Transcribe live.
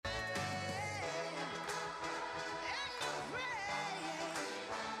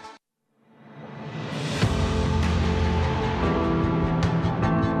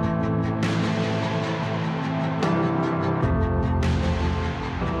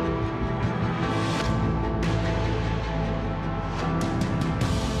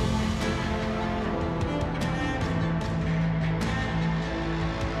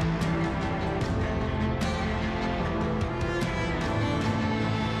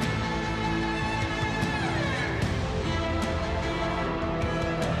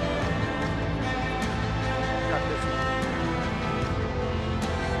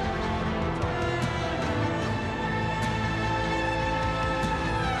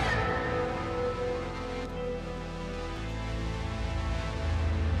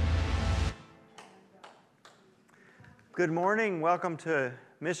Good morning. Welcome to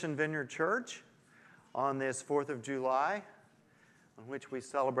Mission Vineyard Church on this 4th of July, on which we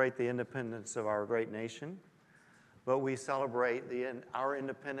celebrate the independence of our great nation. But we celebrate our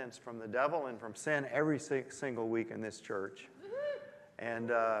independence from the devil and from sin every single week in this church. And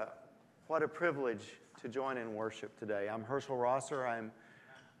what a privilege to join in worship today. I'm Herschel Rosser. I'm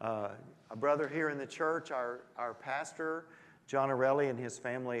a brother here in the church. Our pastor, John Arelli, and his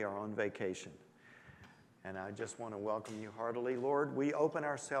family are on vacation. And I just want to welcome you heartily. Lord, we open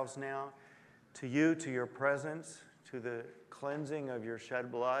ourselves now to you, to your presence, to the cleansing of your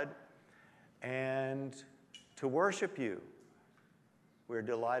shed blood, and to worship you. We're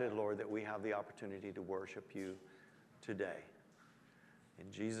delighted, Lord, that we have the opportunity to worship you today.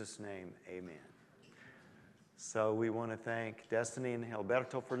 In Jesus' name, amen. So we want to thank Destiny and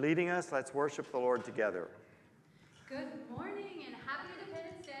Alberto for leading us. Let's worship the Lord together. Good morning and happy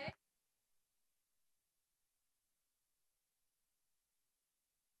Independence Day.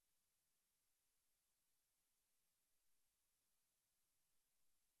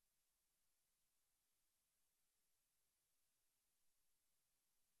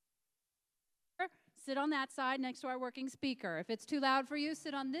 Sit on that side next to our working speaker. If it's too loud for you,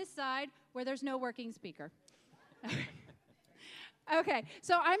 sit on this side where there's no working speaker. Okay,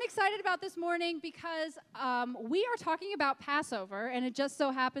 so I'm excited about this morning because we are talking about Passover, and it just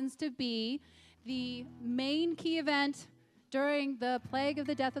so happens to be the main key event during the plague of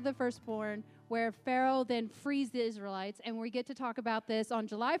the death of the firstborn, where Pharaoh then frees the Israelites, and we get to talk about this on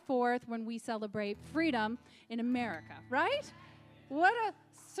July 4th when we celebrate freedom in America, right? What a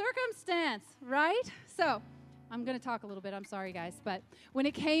circumstance, right? So I'm going to talk a little bit. I'm sorry, guys. But when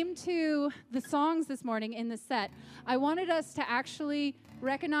it came to the songs this morning in the set, I wanted us to actually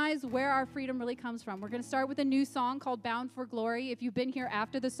recognize where our freedom really comes from. We're going to start with a new song called Bound for Glory. If you've been here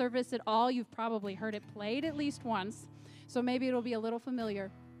after the service at all, you've probably heard it played at least once. So maybe it'll be a little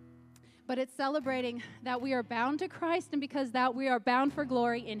familiar. But it's celebrating that we are bound to Christ, and because that we are bound for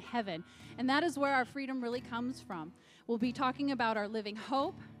glory in heaven. And that is where our freedom really comes from. We'll be talking about our living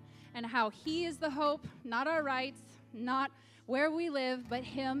hope and how he is the hope, not our rights, not where we live, but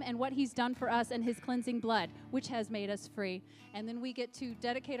him and what he's done for us and his cleansing blood, which has made us free. And then we get to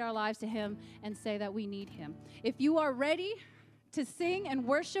dedicate our lives to him and say that we need him. If you are ready to sing and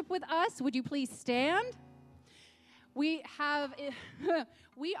worship with us, would you please stand? We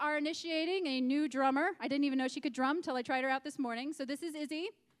are initiating a new drummer. I didn't even know she could drum until I tried her out this morning. So this is Izzy.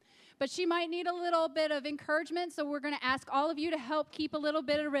 But she might need a little bit of encouragement, so we're going to ask all of you to help keep a little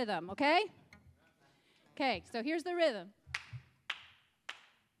bit of rhythm, okay? Okay, so here's the rhythm.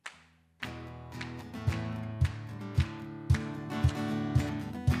 I'm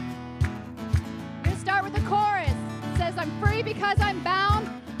going to start with the chorus. It says, I'm free because I'm bound.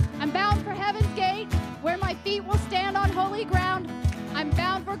 I'm bound for heaven's gate, where my feet will stand on holy ground. I'm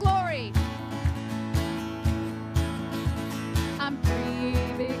bound for glory. I'm free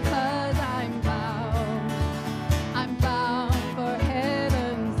because I'm bound. I'm bound for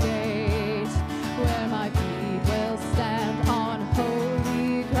heaven's gate, where my feet will stand on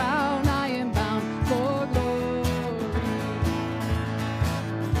holy ground. I am bound for glory.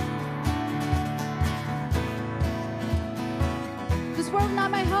 This world not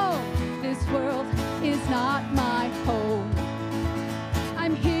my home. This world is not my home.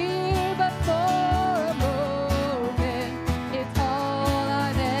 I'm here but for a moment. It's all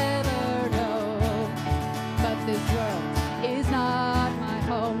I've ever known. But this world is not my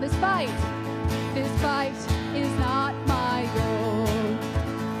home. This fight is not my own.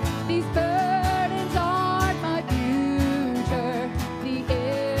 These burdens aren't my future. The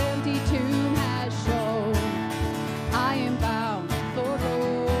empty tomb has shown. I am bound for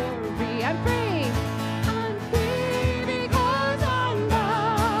glory. I'm free. I'm free.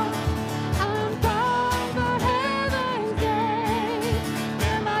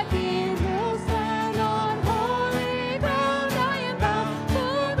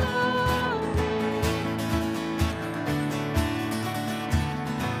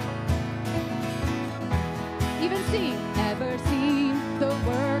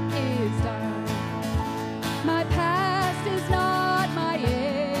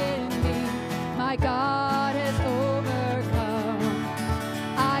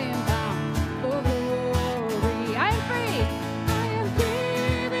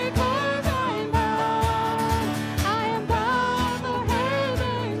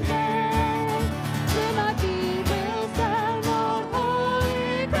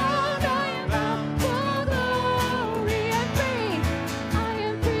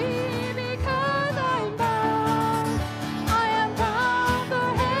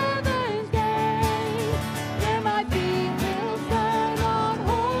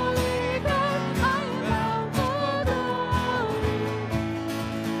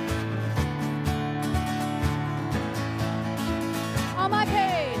 my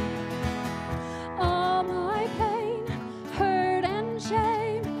pain, all my pain, hurt and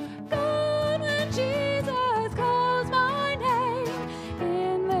shame, gone when Jesus calls my name.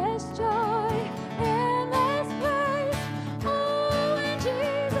 Endless joy, endless praise, oh, when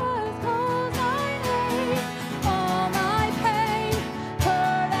Jesus calls my name. All my pain,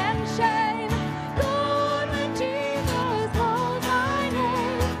 hurt and shame, gone when Jesus calls my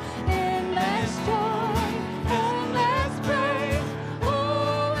name. Endless joy, endless praise,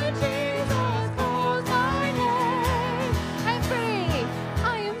 oh, when Jesus calls my name. I'm free, I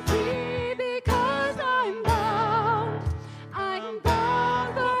am free because I'm bound. I'm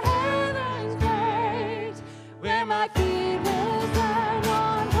bound for heaven's gate, where my feet will stand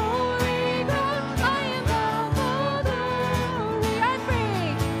on holy ground. I am bound for glory. I'm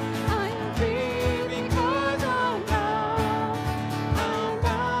free because I'm bound. I'm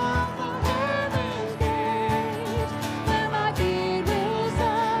bound for heaven's gate, where my feet will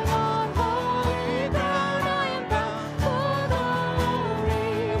stand on holy ground. I am bound for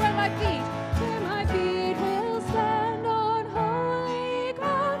glory. Where my feet will stand on holy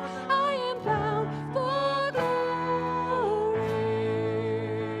ground. I am bound for glory.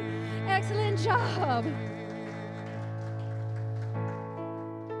 Excellent job.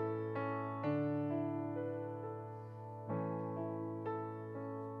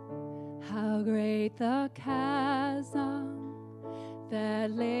 How great the chasm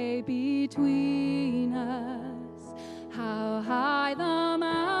that lay between us, how high the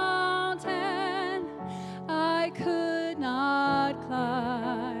mountain I could not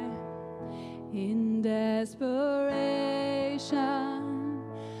climb. In desperation,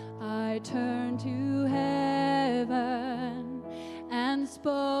 I turned to heaven and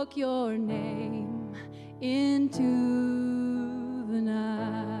spoke your name into the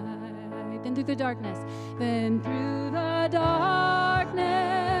night. Then through the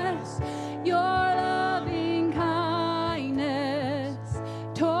darkness, your loving kindness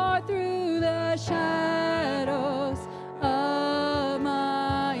tore through the shadows of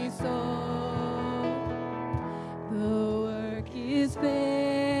my soul. The work is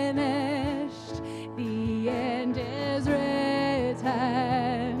finished, the end is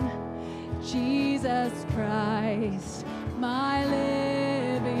written. Jesus Christ, my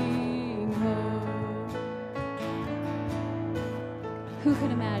living hope. Who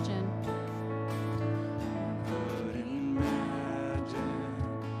could imagine? Could imagine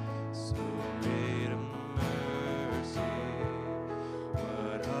so great a mercy.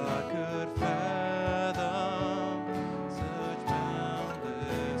 What heart could fathom such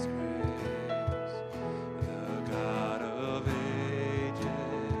boundless grace? The God of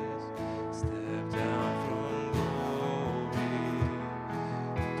ages stepped down from glory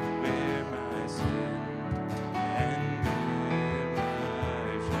to bear my sin and bear my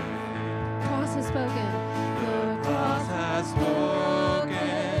shame. Cross has spoken. The Cross has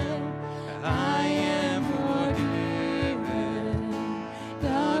spoken, I am forgiven.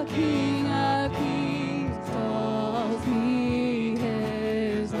 The King of Kings calls me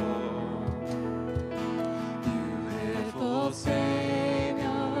his own. Beautiful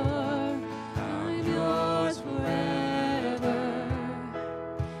Savior, I'm yours forever.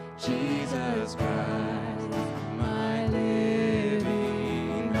 Jesus Christ, my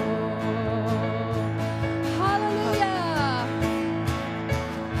living hope. Hallelujah.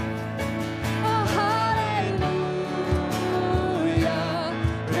 Oh, hallelujah.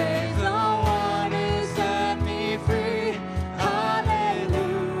 Praise the one who set me free. Hallelujah.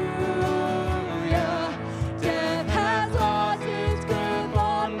 Death has lost its grip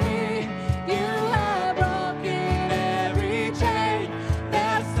on me. You have broken every chain.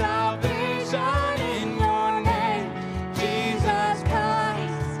 There's salvation in your name. Jesus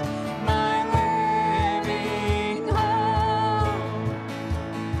Christ, my living hope.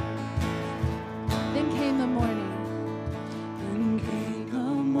 Then came the morning. Then came the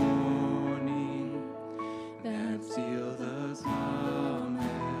morning that sealed the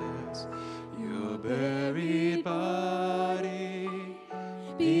summons. Your buried body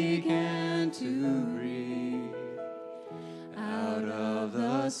began to breathe. Out of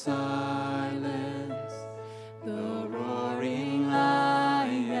the silence, the roaring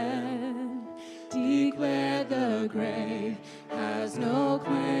lion declared the grave has no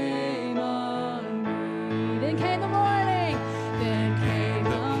claim on me. Then came the morning. Then came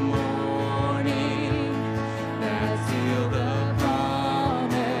the morning that sealed the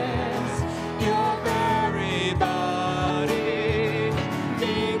promise. Your buried body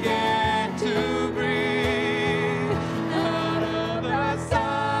began to breathe. Out of the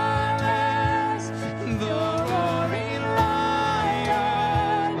silence,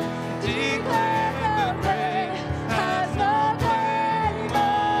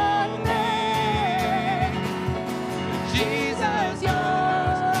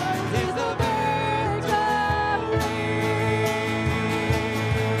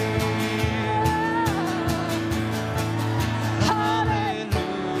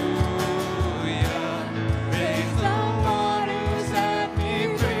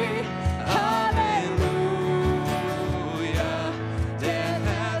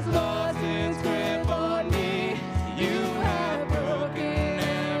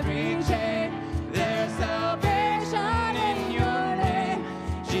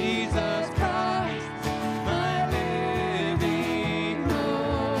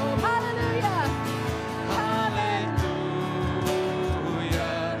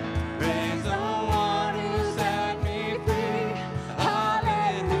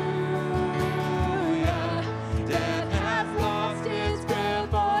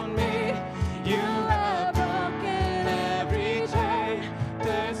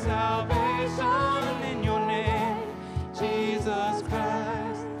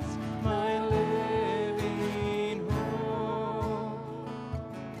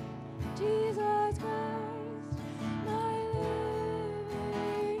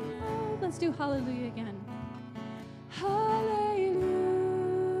 Let's do hallelujah again. Hallelujah.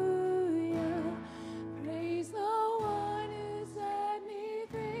 Praise the one who set me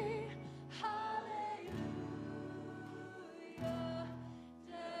free. Hallelujah.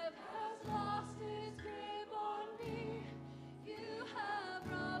 Death has lost its grip on me. You have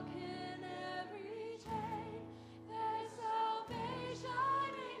broken every chain. There's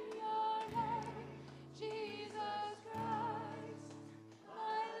salvation in your name, Jesus Christ,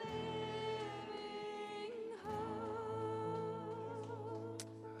 my living hope.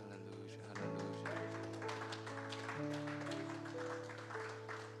 Hallelujah, hallelujah.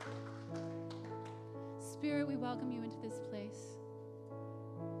 Spirit, we welcome you into this place.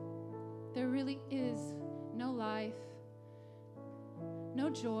 There really is no life, no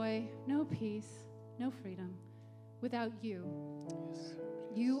joy, no peace, no freedom without you. Yes.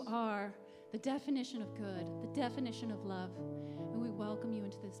 You are the definition of good, the definition of love, and we welcome you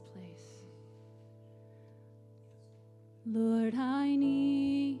into this place. Lord, I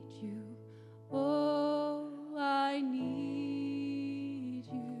need you. Oh, I need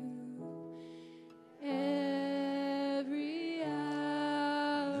you. Every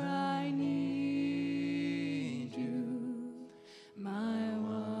hour I need you. My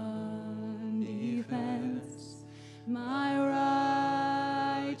one defense, my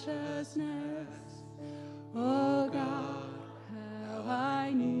righteousness. Oh God, how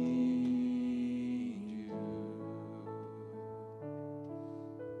I need you.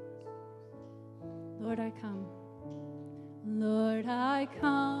 Lord, I come. Lord, I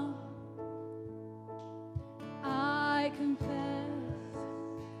come. I confess,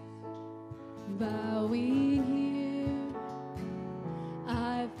 bowing here,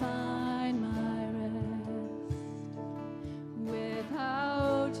 I find my rest.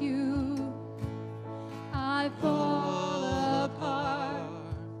 Without you, I fall apart.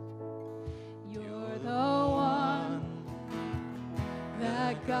 You're the one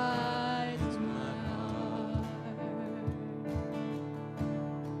that guides my heart.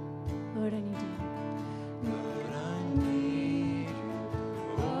 Lord, I need you. Lord, I need you.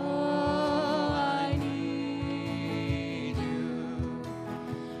 Oh, I need you.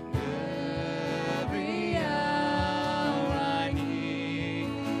 Every hour I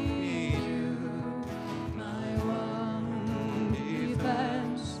need you. My one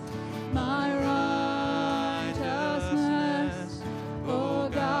defense, my righteousness. Oh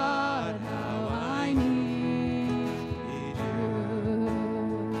God, how I need you.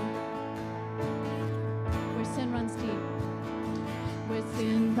 Where sin runs deep, where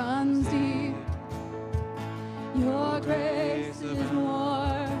sin runs deep, your grace is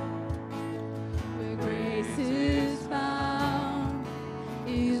more. Where grace is found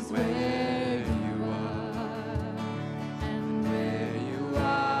is where you are, and where you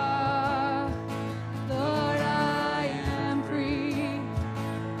are, Lord, I am free.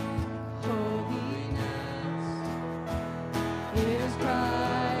 Holiness is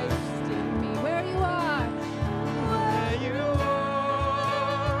Christ in me. Where you are, where you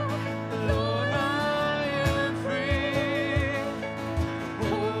are, Lord, I am free.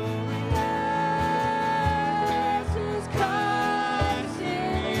 Holiness is Christ in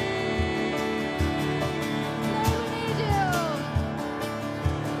me.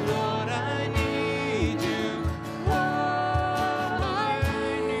 Lord, I need you. Lord, I need you. Lord, I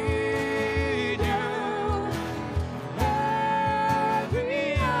need you. Every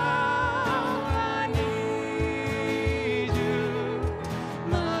hour I need you.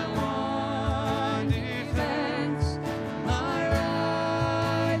 My one defense, my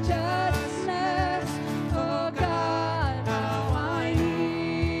righteousness. Oh God, how I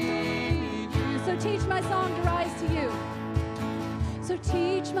need you. So teach my song to rise to you. So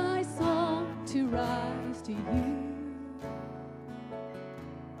teach my song to rise to you.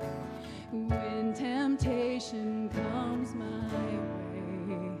 When temptation comes my way,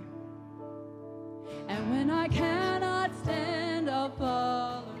 and when I cannot stand, I'll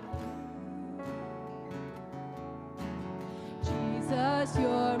follow you. Jesus,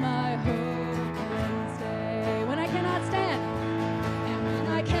 you're my hope and stay. When I cannot stand, and when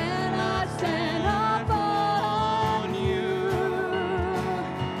I cannot stand, I'll fall on you.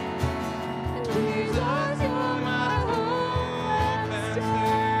 Jesus, you're my hope and stay.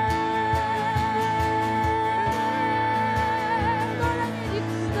 Lord, I need you.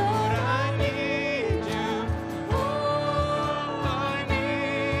 Lord, I need you.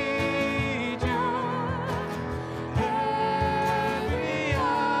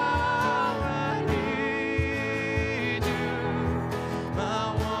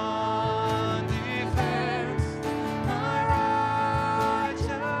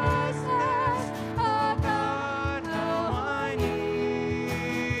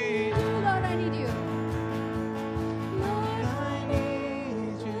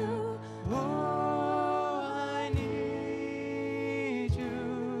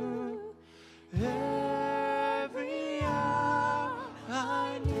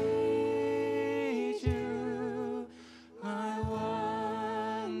 need you, my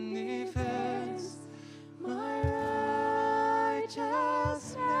one defense, my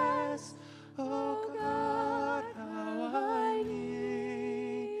righteousness. Oh God, how I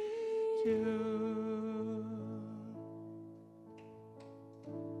need you.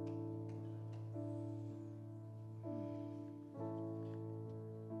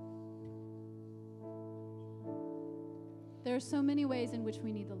 There are so many ways in which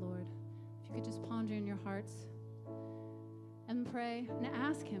we need the Lord. If you could just ponder in your hearts and pray and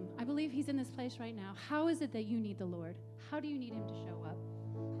ask Him. I believe He's in this place right now. How is it that you need the Lord? How do you need Him to show up?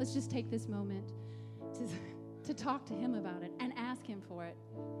 Let's just take this moment to talk to Him about it and ask Him for it.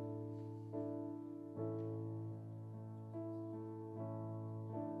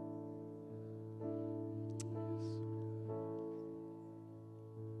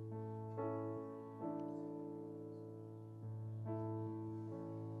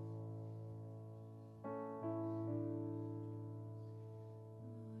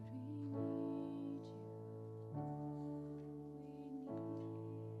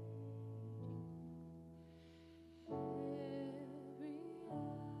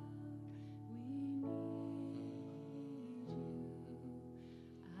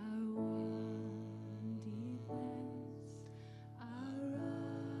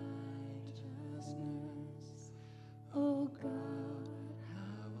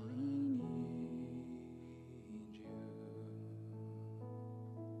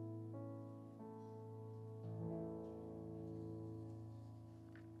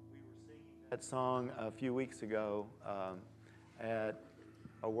 That song a few weeks ago at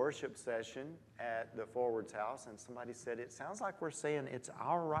a worship session at the Forward's house, and somebody said, it sounds like we're saying it's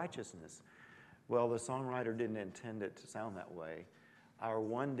our righteousness. Well, the songwriter didn't intend it to sound that way. Our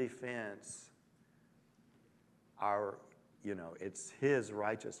one defense, it's His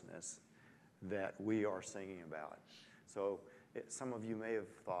righteousness that we are singing about. So some of you may have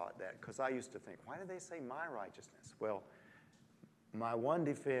thought that, because I used to think, why do they say my righteousness? Well, my one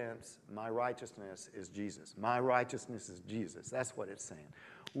defense, my righteousness is Jesus. My righteousness is Jesus. That's what it's saying.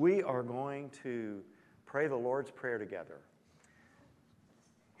 We are going to pray the Lord's Prayer together.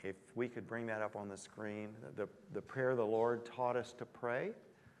 If we could bring that up on the screen, the prayer the Lord taught us to pray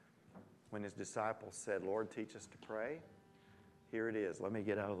when His disciples said, Lord, teach us to pray. Here it is. Let me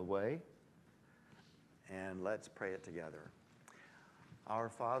get out of the way, and let's pray it together. Our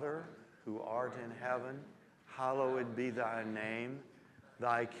Father, who art in heaven, hallowed be thy name.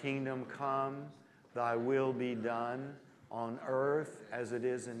 Thy kingdom come, thy will be done on earth as it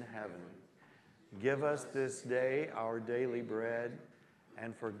is in heaven. Give us this day our daily bread,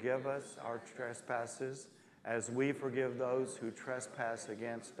 and forgive us our trespasses as we forgive those who trespass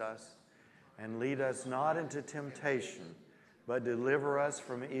against us. And lead us not into temptation, but deliver us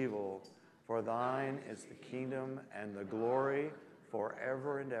from evil. For thine is the kingdom and the glory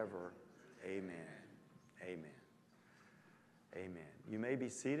forever and ever. Amen. Amen. Amen. You may be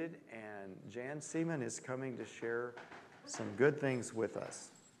seated, and Jan Seaman is coming to share some good things with us.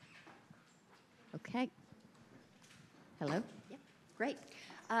 Okay. Hello? Yeah, great.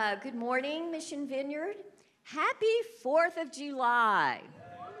 Good morning, Mission Vineyard. Happy 4th of July.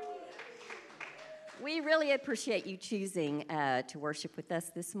 We really appreciate you choosing to worship with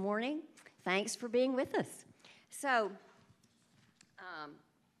us this morning. Thanks for being with us. So,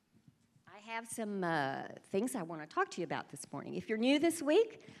 I have some things I want to talk to you about this morning. If you're new this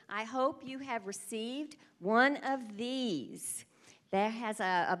week, I hope you have received one of these. That has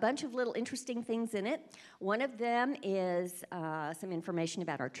a bunch of little interesting things in it. One of them is some information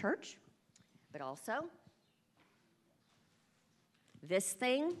about our church, but also this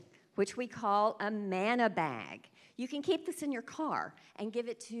thing, which we call a manna bag. You can keep this in your car and give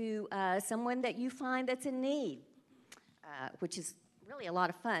it to someone that you find that's in need, which is really a lot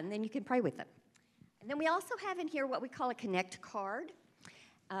of fun. Then you can pray with them. And then we also have in here what we call a Connect card,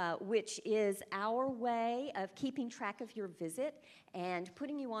 which is our way of keeping track of your visit and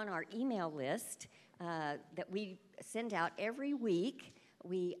putting you on our email list that we send out every week.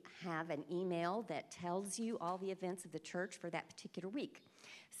 We have an email that tells you all the events of the church for that particular week.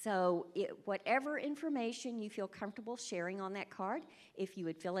 So whatever information you feel comfortable sharing on that card, if you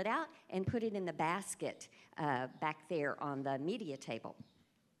would fill it out and put it in the basket back there on the media table.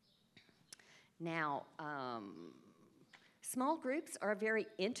 Now, small groups are a very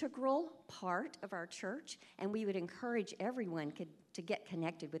integral part of our church, and we would encourage everyone to get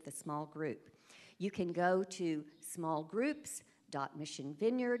connected with a small group. You can go to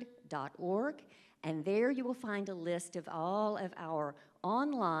smallgroups.missionvineyard.org, and there you will find a list of all of our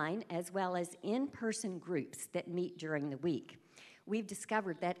online as well as in-person groups that meet during the week. We've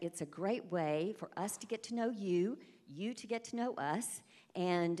discovered that it's a great way for us to get to know you, you to get to know us,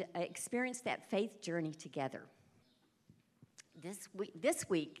 and experience that faith journey together. This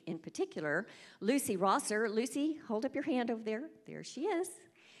week in particular, Lucy Rosser, Lucy, hold up your hand over there. There she is.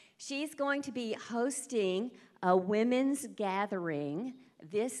 She's going to be hosting a women's gathering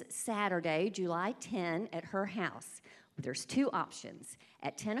this Saturday, July 10, at her house. There's two options.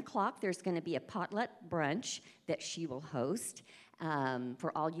 At 10 o'clock, there's going to be a potluck brunch that she will host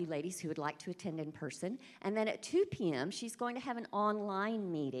for all you ladies who would like to attend in person. And then at 2 p.m., she's going to have an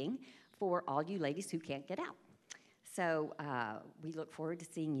online meeting for all you ladies who can't get out. So we look forward to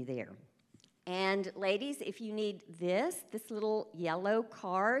seeing you there. And ladies, if you need this little yellow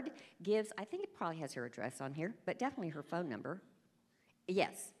card gives, I think it probably has her address on here, but definitely her phone number.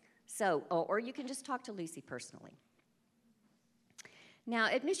 Yes. So, or you can just talk to Lucy personally. Now,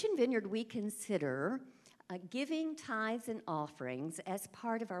 at Mission Vineyard, we consider giving tithes and offerings as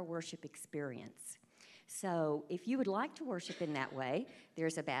part of our worship experience. So if you would like to worship in that way,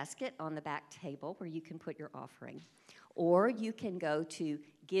 there's a basket on the back table where you can put your offering. Or you can go to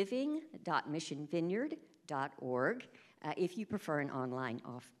giving.missionvineyard.org if you prefer an online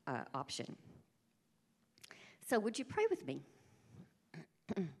option. So would you pray with me?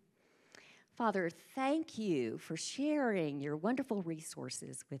 Father, thank you for sharing your wonderful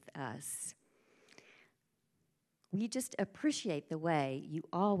resources with us. We just appreciate the way you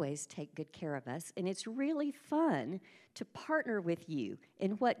always take good care of us, and it's really fun to partner with you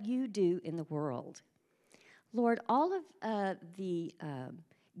in what you do in the world. Lord, all of the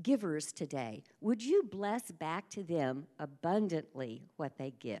givers today, would you bless back to them abundantly what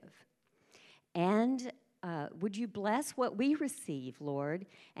they give? And would you bless what we receive, Lord,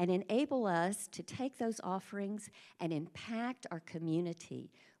 and enable us to take those offerings and impact our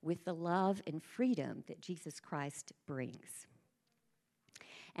community with the love and freedom that Jesus Christ brings.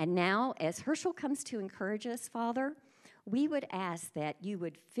 And now, as Herschel comes to encourage us, Father, we would ask that you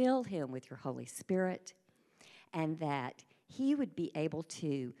would fill him with your Holy Spirit and that he would be able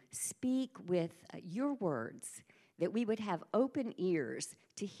to speak with your words, that we would have open ears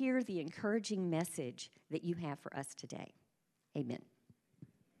to hear the encouraging message that you have for us today. Amen.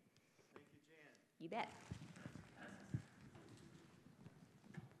 Thank you, Jan. You bet.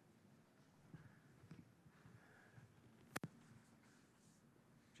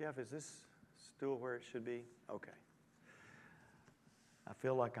 Jeff, is this stool where it should be? Okay. I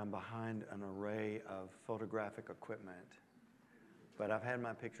feel like I'm behind an array of photographic equipment, but I've had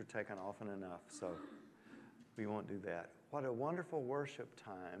my picture taken often enough, so we won't do that. What a wonderful worship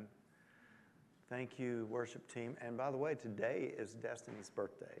time. Thank you, worship team. And by the way, today is Destiny's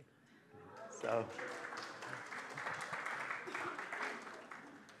birthday. So,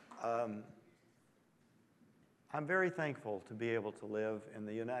 I'm very thankful to be able to live in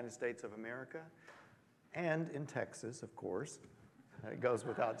the United States of America and in Texas, of course. It goes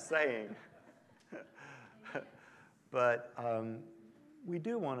without saying. But we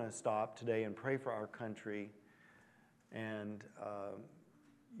do want to stop today and pray for our country and,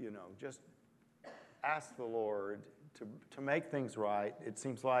 just ask the Lord to make things right. It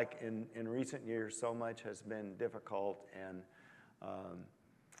seems like in recent years so much has been difficult and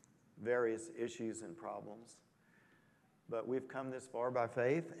various issues and problems. But we've come this far by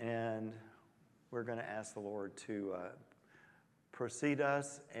faith, and we're going to ask the Lord to precede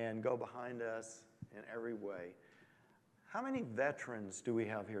us and go behind us in every way. How many veterans do we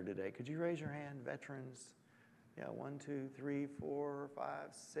have here today? Could you raise your hand, veterans? Yeah, 1, 2, 3, 4, 5,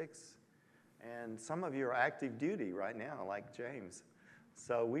 6. And some of you are active duty right now, like James.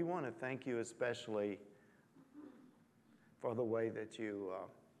 So we want to thank you especially for the way that you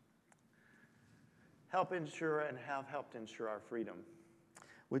help ensure and have helped ensure our freedom.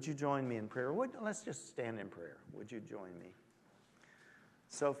 Would you join me in prayer? Let's just stand in prayer. Would you join me?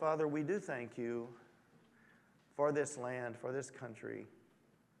 So, Father, we do thank you for this land, for this country.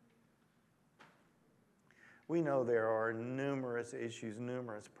 We know there are numerous issues,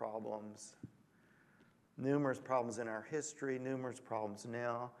 numerous problems in our history, numerous problems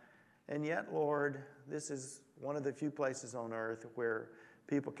now. And yet, Lord, this is one of the few places on earth where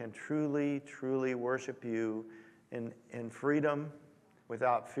people can truly, truly worship you in freedom,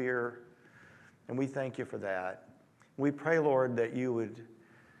 without fear. And we thank you for that. We pray, Lord, that you would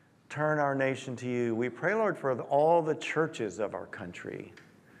turn our nation to you. We pray, Lord, for all the churches of our country.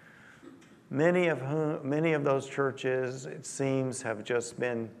 Many of those churches, it seems, have just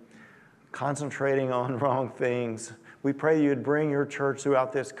been concentrating on wrong things. We pray you'd bring your church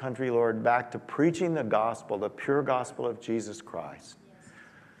throughout this country, Lord, back to preaching the gospel, the pure gospel of Jesus Christ.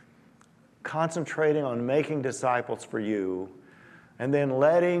 Concentrating on making disciples for you And then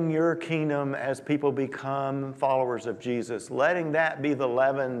letting your kingdom, as people become followers of Jesus, letting that be the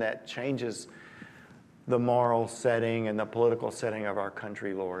leaven that changes the moral setting and the political setting of our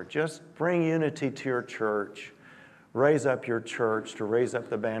country, Lord. Just bring unity to your church. Raise up your church to raise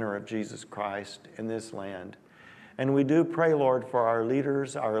up the banner of Jesus Christ in this land. And we do pray, Lord, for our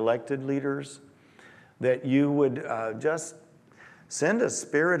leaders, our elected leaders, that you would just send a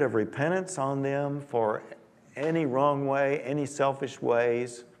spirit of repentance on them for any wrong way, any selfish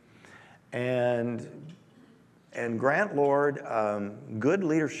ways, and grant, Lord, good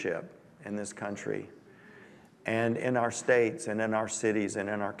leadership in this country and in our states and in our cities and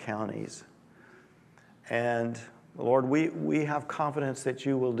in our counties. And Lord, we have confidence that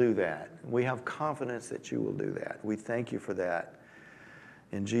you will do that. We have confidence that you will do that. We thank you for that.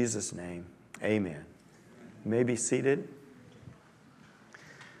 In Jesus' name, amen. You may be seated.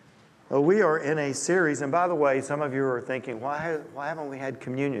 Well, we are in a series, and by the way, some of you are thinking, why haven't we had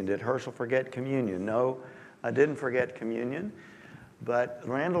communion? Did Herschel forget communion? No, I didn't forget communion, but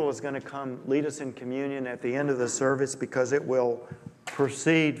Randall is going to come lead us in communion at the end of the service because it will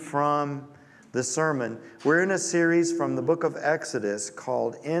proceed from the sermon. We're in a series from the book of Exodus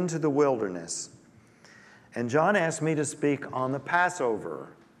called Into the Wilderness, and John asked me to speak on the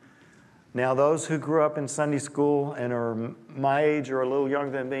Passover. Now, those who grew up in Sunday school and are my age or a little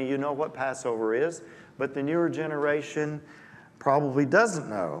younger than me, you know what Passover is, but the newer generation probably doesn't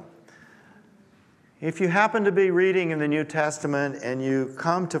know. If you happen to be reading in the New Testament and you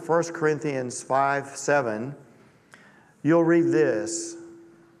come to 1 Corinthians 5:7, you'll read this: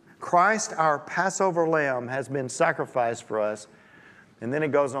 Christ, our Passover lamb, has been sacrificed for us. And then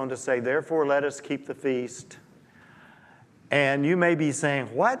it goes on to say, therefore let us keep the feast. And you may be saying,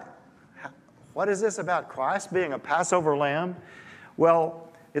 what? What is this about Christ being a Passover lamb? Well,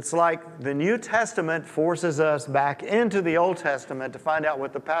 it's like the New Testament forces us back into the Old Testament to find out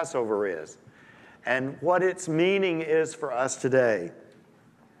what the Passover is and what its meaning is for us today.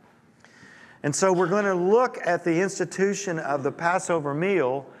 And so we're going to look at the institution of the Passover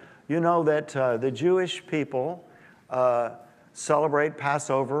meal. You know that the Jewish people celebrate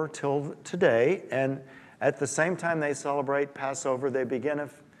Passover till today, and at the same time they celebrate Passover, they begin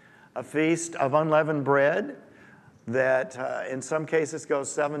a feast of unleavened bread that in some cases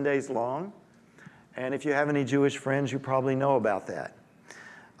goes 7 days long. And if you have any Jewish friends, you probably know about that.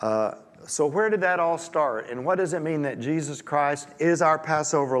 So where did that all start? And what does it mean that Jesus Christ is our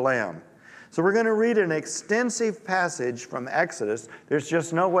Passover lamb? So we're going to read an extensive passage from Exodus. There's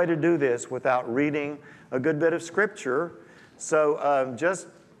just no way to do this without reading a good bit of Scripture. So just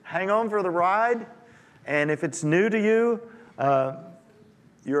hang on for the ride. And if it's new to you,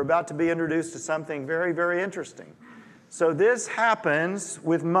 you're about to be introduced to something very, very interesting. So this happens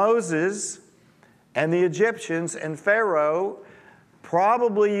with Moses and the Egyptians and Pharaoh.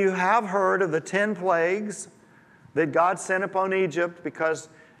 Probably you have heard of the 10 plagues that God sent upon Egypt because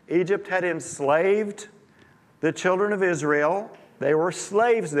Egypt had enslaved the children of Israel. They were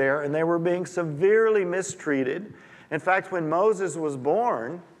slaves there, and they were being severely mistreated. In fact, when Moses was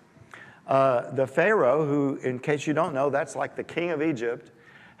born, the Pharaoh, who, in case you don't know, that's like the king of Egypt,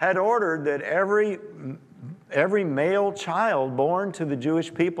 had ordered that every male child born to the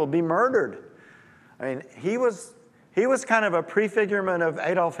Jewish people be murdered. I mean, he was kind of a prefigurement of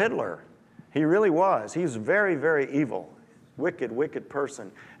Adolf Hitler. He really was. He was very, very evil, wicked, wicked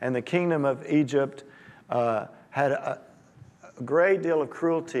person. And the kingdom of Egypt had a great deal of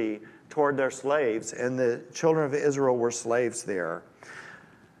cruelty toward their slaves, and the children of Israel were slaves there.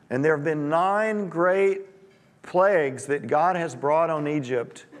 And there have been 9 great plagues that God has brought on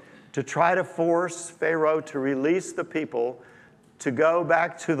Egypt to try to force Pharaoh to release the people to go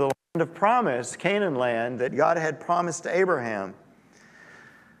back to the land of promise, Canaan land, that God had promised to Abraham.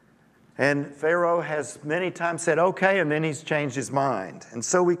 And Pharaoh has many times said, okay, and then he's changed his mind. And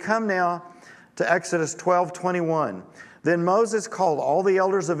so we come now to Exodus 12:21. Then Moses called all the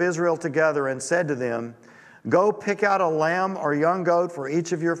elders of Israel together and said to them, go pick out a lamb or young goat for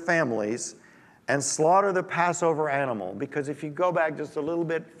each of your families and slaughter the Passover animal. Because if you go back just a little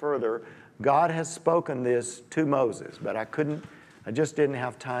bit further, God has spoken this to Moses, but I just didn't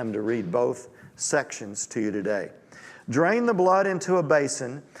have time to read both sections to you today. Drain the blood into a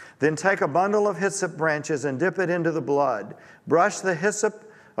basin, then take a bundle of hyssop branches and dip it into the blood. Brush the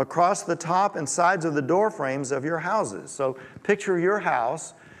hyssop across the top and sides of the door frames of your houses. So picture your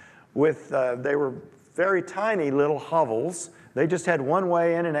house with, they were very tiny little hovels. They just had one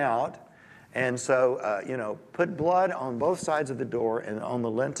way in and out. And so, put blood on both sides of the door and on the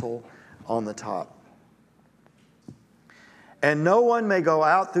lintel on the top. And no one may go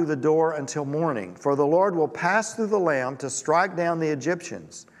out through the door until morning, for the Lord will pass through the Lamb to strike down the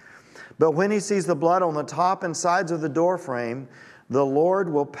Egyptians. But when he sees the blood on the top and sides of the doorframe, the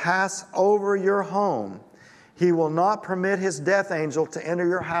Lord will pass over your home. He will not permit his death angel to enter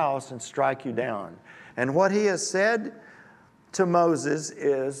your house and strike you down. And what he has said to Moses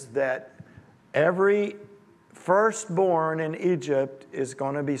is that every firstborn in Egypt is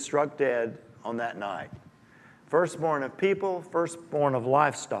going to be struck dead on that night. Firstborn of people, firstborn of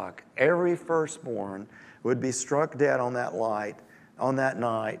livestock. Every firstborn would be struck dead on that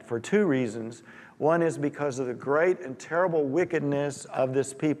night for two reasons. One is because of the great and terrible wickedness of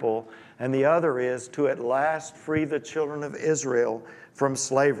this people, and the other is to at last free the children of Israel from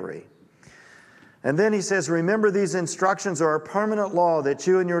slavery. And then he says, remember these instructions are a permanent law that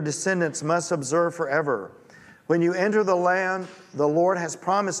you and your descendants must observe forever. When you enter the land the Lord has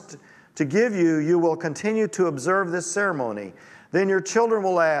promised to give you, you will continue to observe this ceremony. Then your children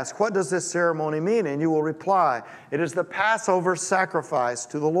will ask, what does this ceremony mean? And you will reply, it is the Passover sacrifice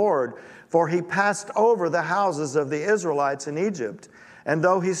to the Lord, for he passed over the houses of the Israelites in Egypt. And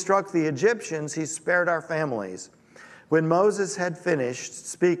though he struck the Egyptians, he spared our families. When Moses had finished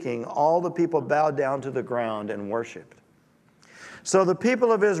speaking, all the people bowed down to the ground and worshiped. So the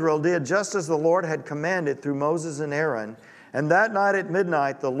people of Israel did just as the Lord had commanded through Moses and Aaron. And that night at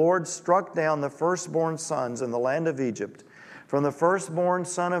midnight, the Lord struck down the firstborn sons in the land of Egypt, from the firstborn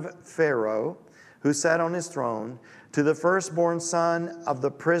son of Pharaoh, who sat on his throne, to the firstborn son of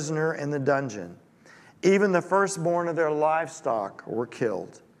the prisoner in the dungeon. Even the firstborn of their livestock were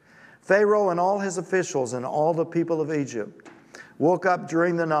killed. Pharaoh and all his officials and all the people of Egypt woke up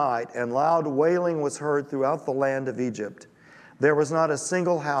during the night, and loud wailing was heard throughout the land of Egypt. There was not a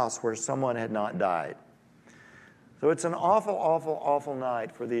single house where someone had not died. So it's an awful, awful, awful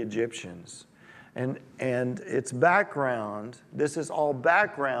night for the Egyptians. And its background, this is all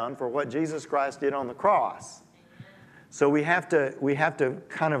background for what Jesus Christ did on the cross. So we have to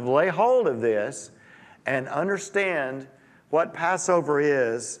kind of lay hold of this and understand what Passover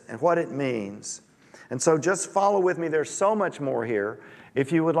is and what it means. And so just follow with me. There's so much more here.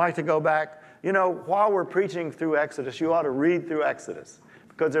 If you would like to go back, while we're preaching through Exodus, you ought to read through Exodus,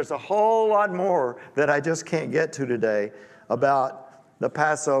 because there's a whole lot more that I just can't get to today about the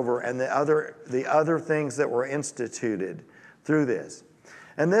Passover and the other things that were instituted through this.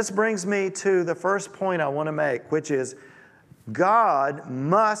 And this brings me to the first point I want to make, which is God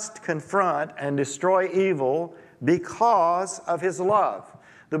must confront and destroy evil because of his love.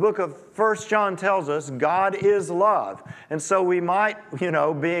 The book of 1 John tells us God is love. And so we might,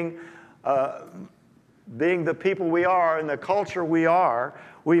 being the people we are and the culture we are,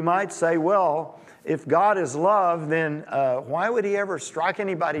 we might say, well, if God is love, then why would he ever strike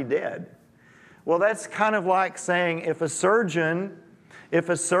anybody dead? Well, that's kind of like saying if a surgeon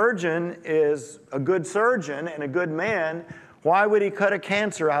is a good surgeon and a good man, why would he cut a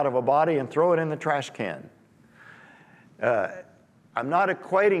cancer out of a body and throw it in the trash can? I'm not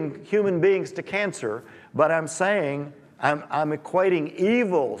equating human beings to cancer, but I'm saying I'm equating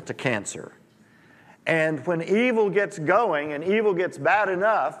evil to cancer. And when evil gets going and evil gets bad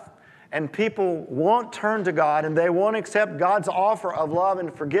enough, and people won't turn to God and they won't accept God's offer of love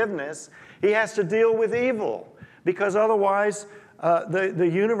and forgiveness, he has to deal with evil, because otherwise the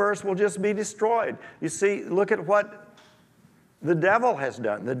universe will just be destroyed. You see, look at what the devil has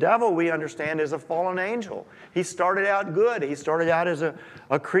done. The devil, we understand, is a fallen angel. He started out good. He started out as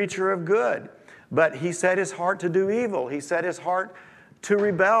a creature of good. But he set his heart to do evil. He set his heart to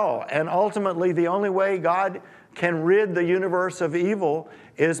rebel. And ultimately, the only way God can rid the universe of evil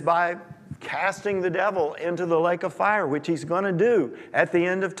is by casting the devil into the lake of fire, which he's going to do at the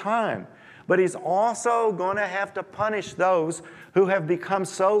end of time. But he's also going to have to punish those who have become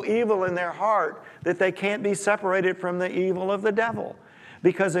so evil in their heart that they can't be separated from the evil of the devil.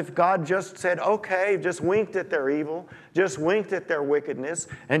 Because if God just said, okay, just winked at their evil, just winked at their wickedness,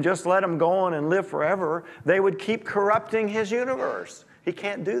 and just let them go on and live forever, they would keep corrupting his universe. He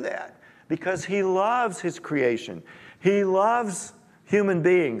can't do that because he loves his creation. He loves human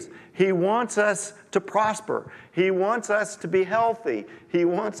beings. He wants us to prosper. He wants us to be healthy. He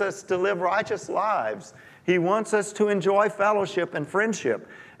wants us to live righteous lives. He wants us to enjoy fellowship and friendship.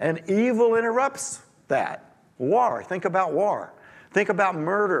 And evil interrupts that. War. Think about war. Think about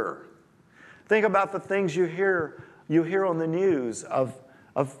murder. Think about the things you hear on the news of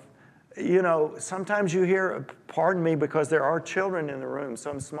sometimes you hear, pardon me, because there are children in the room,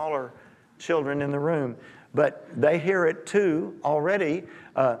 some smaller children in the room, but they hear it too already.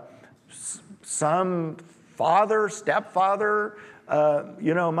 Some father, stepfather,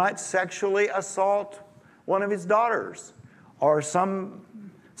 might sexually assault one of his daughters, or some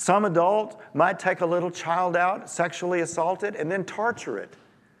adult might take a little child out, sexually assault it, and then torture it,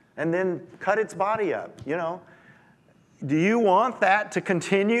 and then cut its body up, you know. Do you want that to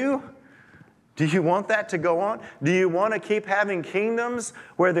continue? Do you want that to go on? Do you want to keep having kingdoms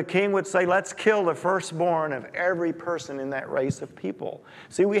where the king would say, let's kill the firstborn of every person in that race of people?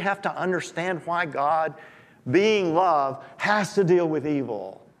 See, we have to understand why God, being love, has to deal with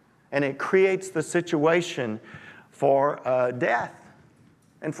evil. And it creates the situation for death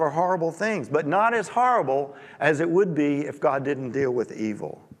and for horrible things, but not as horrible as it would be if God didn't deal with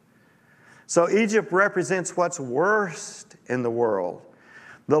evil. So Egypt represents what's worst in the world.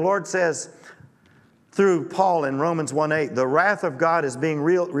 The Lord says through Paul in Romans 1:8, the wrath of God is being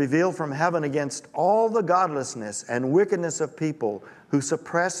revealed from heaven against all the godlessness and wickedness of people who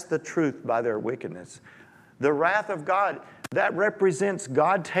suppress the truth by their wickedness. The wrath of God, that represents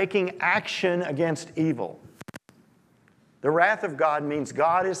God taking action against evil. The wrath of God means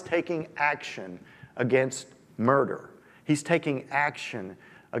God is taking action against murder. He's taking action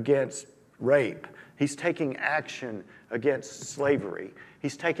against rape. He's taking action against slavery.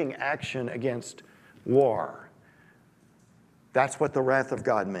 He's taking action against war. That's what the wrath of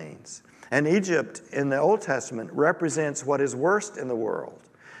God means. And Egypt in the Old Testament represents what is worst in the world.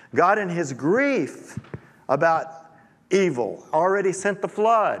 God in his grief about evil already sent the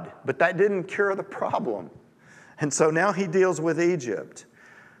flood, but that didn't cure the problem. And so now he deals with Egypt.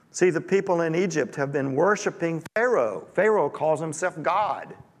 See, the people in Egypt have been worshiping Pharaoh. Pharaoh calls himself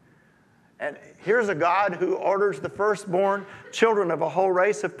God. And here's a God who orders the firstborn children of a whole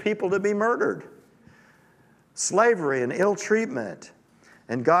race of people to be murdered. Slavery and ill treatment.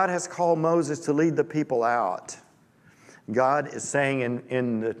 And God has called Moses to lead the people out. God is saying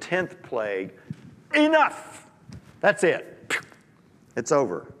in the 10th plague, enough! That's it. It's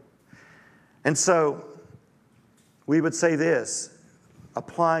over. And so we would say this,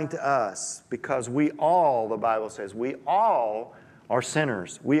 applying to us, because we all, the Bible says, we all are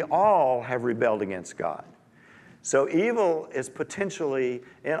sinners. We all have rebelled against God. So evil is potentially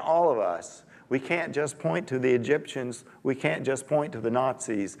in all of us. We can't just point to the Egyptians. We can't just point to the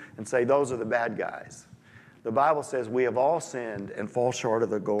Nazis and say those are the bad guys. The Bible says we have all sinned and fall short of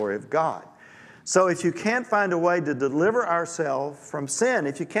the glory of God. So if you can't find a way to deliver ourselves from sin,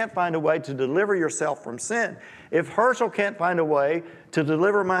 if you can't find a way to deliver yourself from sin, if Herschel can't find a way to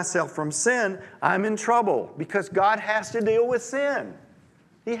deliver myself from sin, I'm in trouble because God has to deal with sin.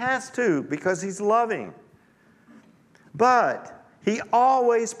 He has to because he's loving. But he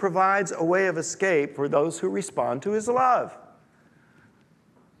always provides a way of escape for those who respond to his love.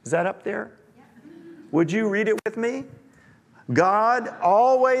 Is that up there? Would you read it with me? God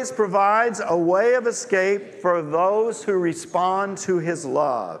always provides a way of escape for those who respond to his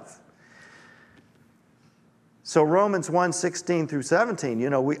love. So Romans 1:16 through 17, you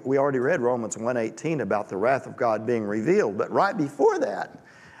know, we already read Romans 1:18 about the wrath of God being revealed. But right before that,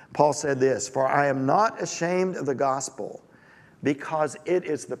 Paul said this, "For I am not ashamed of the gospel, because it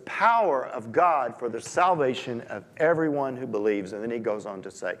is the power of God for the salvation of everyone who believes." And then he goes on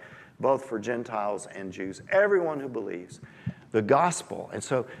to say, both for Gentiles and Jews, everyone who believes. The gospel. And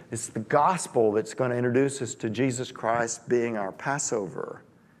so it's the gospel that's going to introduce us to Jesus Christ being our Passover.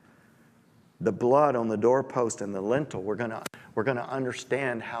 The blood on the doorpost and the lintel, we're going to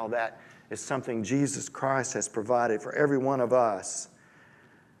understand how that is something Jesus Christ has provided for every one of us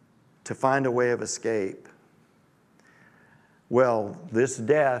to find a way of escape. Well, this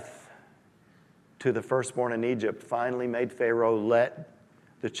death to the firstborn in Egypt finally made Pharaoh let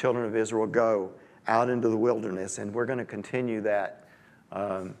the children of Israel go out into the wilderness, and we're going to continue that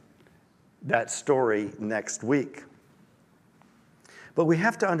story next week. But we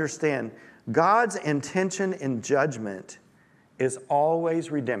have to understand, God's intention in judgment is always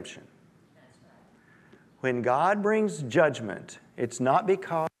redemption. When God brings judgment, it's not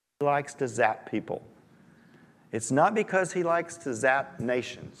because he likes to zap people. It's not because he likes to zap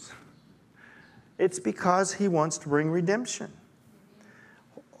nations. It's because he wants to bring redemption.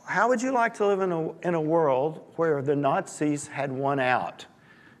 How would you like to live in a world where the Nazis had won out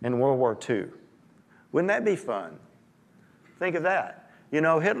in World War II? Wouldn't that be fun? Think of that. You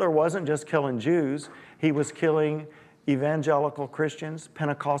know, Hitler wasn't just killing Jews. He was killing evangelical Christians,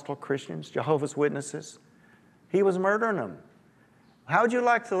 Pentecostal Christians, Jehovah's Witnesses. He was murdering them. How would you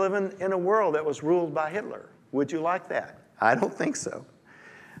like to live in a world that was ruled by Hitler? Would you like that? I don't think so.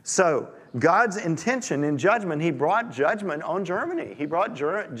 So God's intention in judgment, he brought judgment on Germany. He brought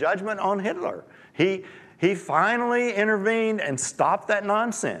judgment on Hitler. He finally intervened and stopped that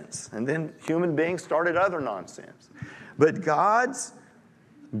nonsense. And then human beings started other nonsense. But God's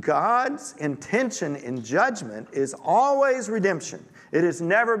God's intention in judgment is always redemption. It is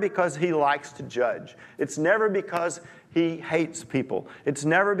never because he likes to judge. It's never because he hates people. It's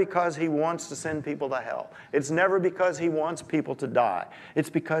never because he wants to send people to hell. It's never because he wants people to die. It's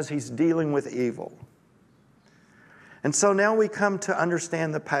because he's dealing with evil. And so now we come to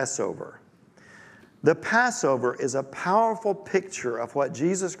understand the Passover. The Passover is a powerful picture of what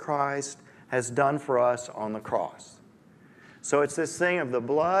Jesus Christ has done for us on the cross. So it's this thing of the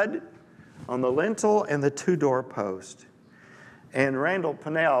blood on the lintel and the two doorposts. And Randall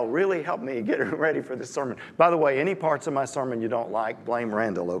Pennell really helped me get ready for this sermon. By the way, any parts of my sermon you don't like, blame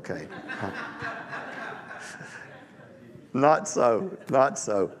Randall, okay? Not so, not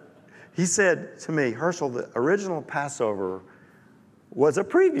so. He said to me, Herschel, the original Passover was a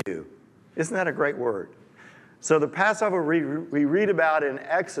preview. Isn't that a great word? So the Passover we read about in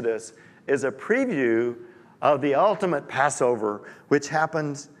Exodus is a preview of the ultimate Passover, which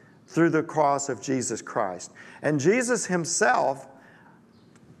happens through the cross of Jesus Christ. And Jesus himself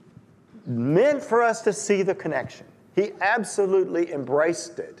meant for us to see the connection. He absolutely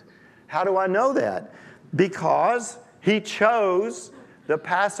embraced it. How do I know that? Because he chose the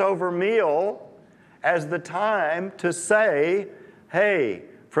Passover meal as the time to say, hey,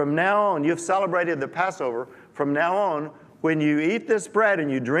 from now on, you've celebrated the Passover. From now on, when you eat this bread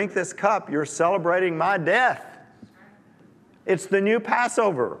and you drink this cup, you're celebrating my death. It's the new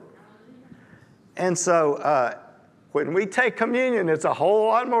Passover. And so when we take communion, it's a whole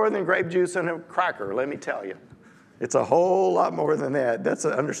lot more than grape juice and a cracker, let me tell you. It's a whole lot more than that. That's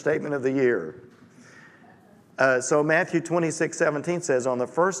an understatement of the year. So Matthew 26:17 says, on the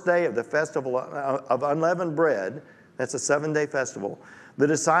first day of the festival of unleavened bread, that's a 7-day festival, the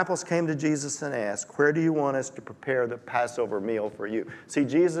disciples came to Jesus and asked, where do you want us to prepare the Passover meal for you? See,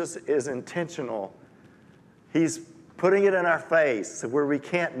 Jesus is intentional. He's putting it in our face where we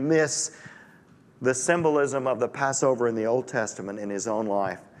can't miss the symbolism of the Passover in the Old Testament in his own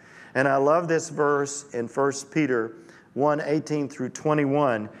life. And I love this verse in 1 Peter 1:18 through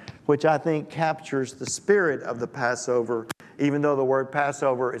 21, which I think captures the spirit of the Passover, even though the word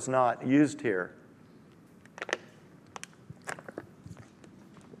Passover is not used here.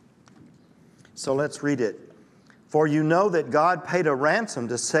 So let's read it. For you know that God paid a ransom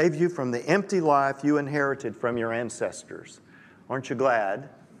to save you from the empty life you inherited from your ancestors. Aren't you glad?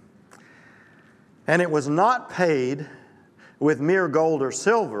 And it was not paid with mere gold or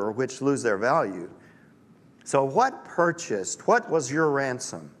silver, which lose their value. So what was your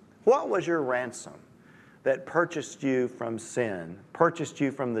ransom? What was your ransom that purchased you from sin, purchased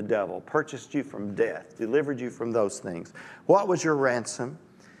you from the devil, purchased you from death, delivered you from those things? What was your ransom?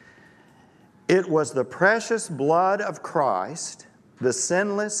 It was the precious blood of Christ, the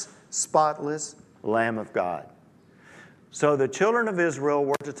sinless, spotless Lamb of God. So the children of Israel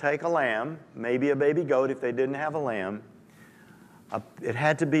were to take a lamb, maybe a baby goat if they didn't have a lamb. It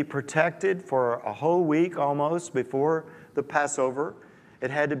had to be protected for a whole week almost before the Passover. It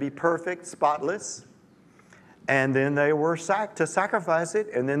had to be perfect, spotless. And then they were to sacrifice it,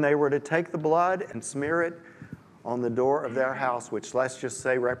 and then they were to take the blood and smear it on the door of their house, which let's just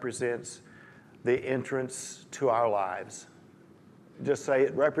say represents the entrance to our lives. Just say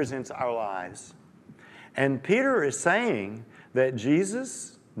it represents our lives. And Peter is saying that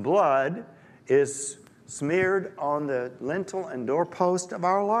Jesus' blood is smeared on the lintel and doorpost of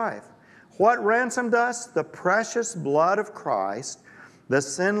our life. What ransomed us? The precious blood of Christ, the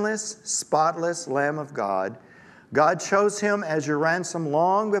sinless, spotless Lamb of God. God chose him as your ransom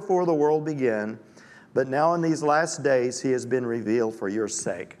long before the world began, but now in these last days he has been revealed for your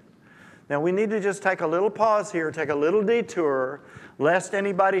sake. Now we need to just take a little pause here, take a little detour, lest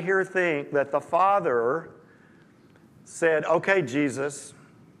anybody here think that the Father said, okay, Jesus,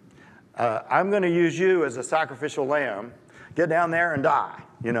 I'm going to use you as a sacrificial lamb. Get down there and die.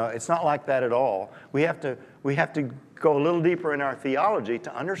 You know, it's not like that at all. We have to go a little deeper in our theology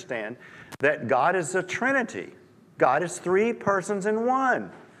to understand that God is a Trinity. God is 3 persons in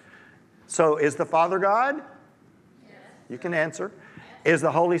one. So is the Father God? Yes. You can answer. Is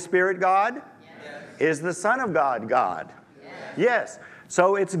the Holy Spirit God? Yes. Is the Son of God God? Yes.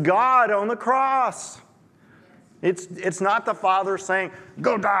 So it's God on the cross. It's not the Father saying,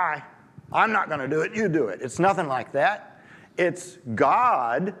 go die. I'm not going to do it. You do it. It's nothing like that. It's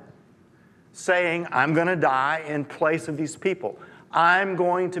God saying, I'm going to die in place of these people. I'm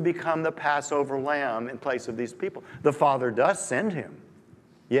going to become the Passover lamb in place of these people. The Father does send him.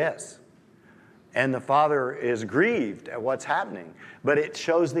 Yes. And the Father is grieved at what's happening. But it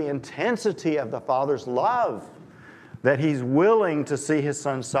shows the intensity of the Father's love that he's willing to see his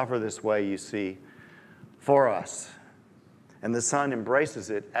Son suffer this way, you see, for us. and the Son embraces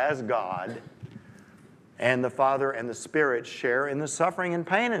it as God, and the Father and the Spirit share in the suffering and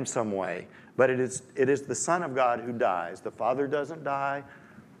pain in some way. But it is the Son of God who dies. The Father doesn't die.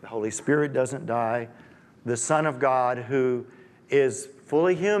 The Holy Spirit doesn't die. The Son of God, who is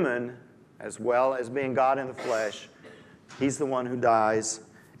fully human as well as being God in the flesh, he's the one who dies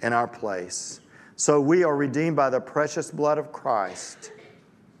in our place. So we are redeemed by the precious blood of Christ,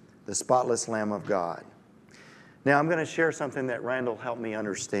 the spotless Lamb of God. Now I'm going to share something that Randall helped me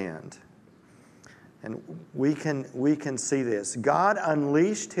understand. And we can see this. God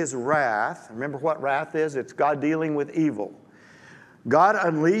unleashed his wrath. Remember what wrath is? It's God dealing with evil. God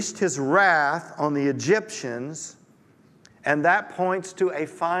unleashed his wrath on the Egyptians, and that points to a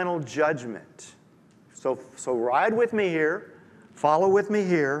final judgment. So ride with me here. Follow with me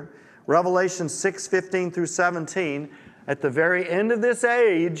here. Revelation 6:15 through 17. At the very end of this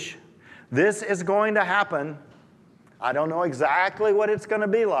age, this is going to happen. I don't know exactly what it's going to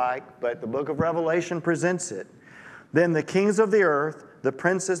be like, but the book of Revelation presents it. Then the kings of the earth, the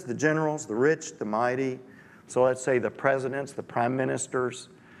princes, the generals, the rich, the mighty, so let's say the presidents, the prime ministers,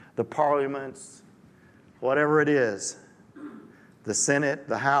 the parliaments, whatever it is, the Senate,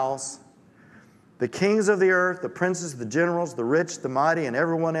 the House, the kings of the earth, the princes, the generals, the rich, the mighty, and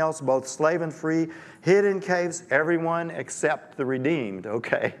everyone else, both slave and free, hid in caves, everyone except the redeemed,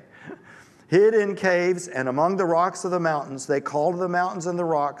 okay? Hid in caves and among the rocks of the mountains, they call to the mountains and the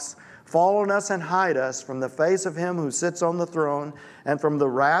rocks, fall on us and hide us from the face of him who sits on the throne and from the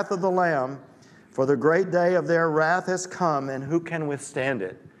wrath of the Lamb, for the great day of their wrath has come, and who can withstand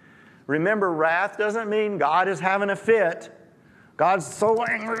it? Remember, wrath doesn't mean God is having a fit. God's so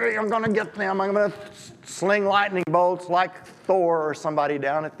angry, I'm going to get them. I'm going to sling lightning bolts like Thor or somebody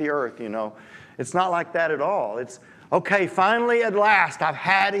down at the earth, you know. It's not like that at all. It's, okay, finally, at last, I've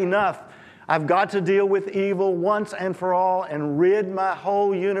had enough. I've got to deal with evil once and for all and rid my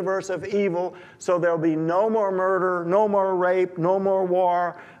whole universe of evil so there'll be no more murder, no more rape, no more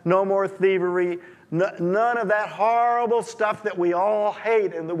war, no more thievery, none of that horrible stuff that we all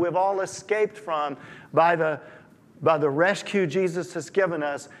hate and that we've all escaped from by the rescue Jesus has given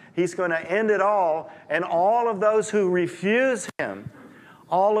us. He's going to end it all, and all of those who refuse him,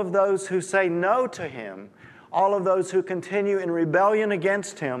 all of those who say no to him, all of those who continue in rebellion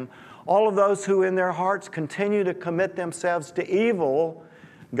against him, all of those who in their hearts continue to commit themselves to evil,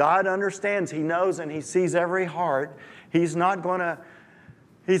 God understands. He knows and he sees every heart. He's not going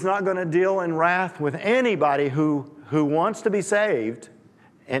to deal in wrath with anybody who wants to be saved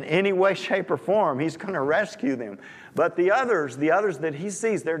in any way, shape, or form. He's going to rescue them. But the others that he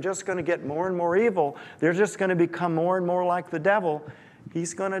sees, they're just going to get more and more evil. They're just going to become more and more like the devil.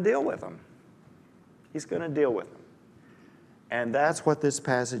 He's going to deal with them. He's going to deal with them. And that's what this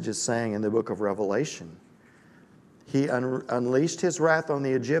passage is saying in the book of Revelation. He unleashed his wrath on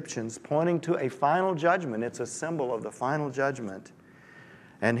the Egyptians, pointing to a final judgment. It's a symbol of the final judgment.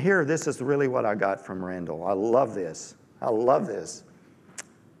 And here, this is really what I got from Randall. I love this. I love this.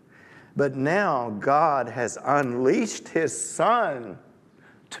 But now God has unleashed his Son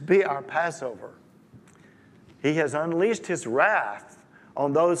to be our Passover. He has unleashed his wrath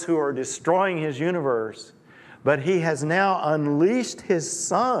on those who are destroying his universe. But he has now unleashed his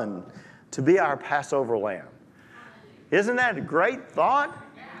Son to be our Passover lamb. Isn't that a great thought?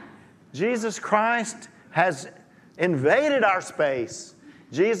 Jesus Christ has invaded our space.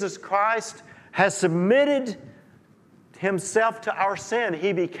 Jesus Christ has submitted himself to our sin.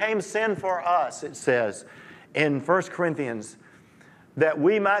 He became sin for us, it says in 1 Corinthians, that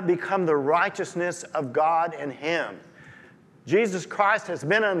we might become the righteousness of God in him. Jesus Christ has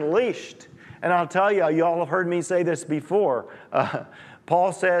been unleashed. And I'll tell you, you all have heard me say this before.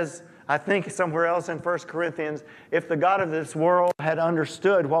 Paul says, I think somewhere else in 1 Corinthians, if the God of this world had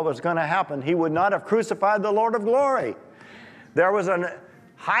understood what was going to happen, he would not have crucified the Lord of glory. There was a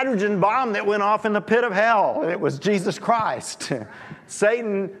hydrogen bomb that went off in the pit of hell. It was Jesus Christ.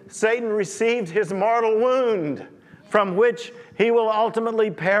 Satan received his mortal wound from which he will ultimately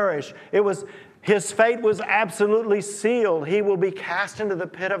perish. His fate was absolutely sealed. He will be cast into the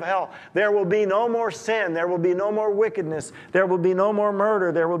pit of hell. There will be no more sin. There will be no more wickedness. There will be no more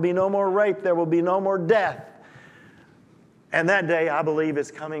murder. There will be no more rape. There will be no more death. And that day, I believe,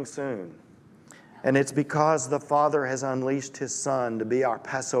 is coming soon. And it's because the Father has unleashed his Son to be our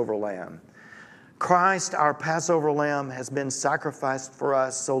Passover lamb. Christ, our Passover lamb, has been sacrificed for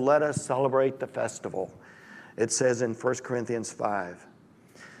us, so let us celebrate the festival. It says in 1 Corinthians 5.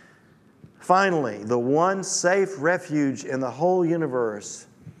 Finally, the one safe refuge in the whole universe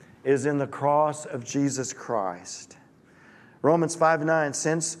is in the cross of Jesus Christ. Romans 5:9,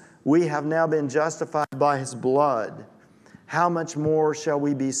 since we have now been justified by his blood, how much more shall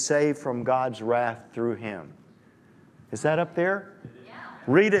we be saved from God's wrath through him? Is that up there? Yeah.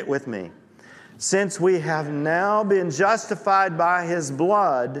 Read it with me. Since we have now been justified by his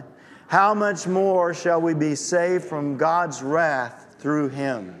blood, how much more shall we be saved from God's wrath through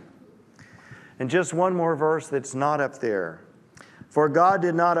him? And just one more verse that's not up there. For God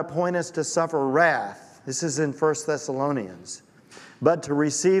did not appoint us to suffer wrath. This is in 1 Thessalonians. But to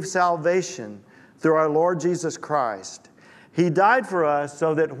receive salvation through our Lord Jesus Christ. He died for us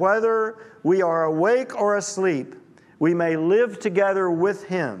so that whether we are awake or asleep, we may live together with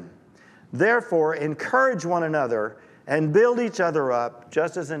him. Therefore, encourage one another and build each other up,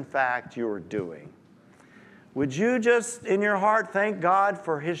 just as in fact you are doing. Would you just, in your heart, thank God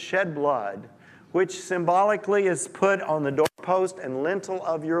for his shed blood, which symbolically is put on the doorpost and lintel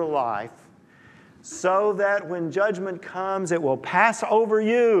of your life, so that when judgment comes, it will pass over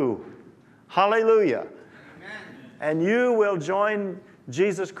you. Hallelujah. And you will join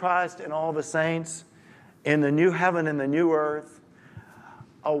Jesus Christ and all the saints in the new heaven and the new earth,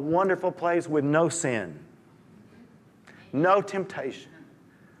 a wonderful place with no sin, no temptation,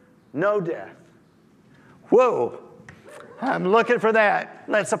 no death. Whoa, I'm looking for that.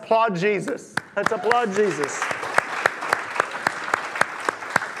 Let's applaud Jesus. Let's applaud Jesus.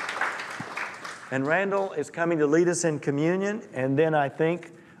 And Randall is coming to lead us in communion, and then I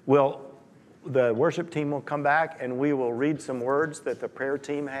think the worship team will come back and we will read some words that the prayer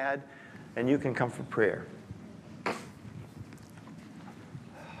team had, and you can come for prayer.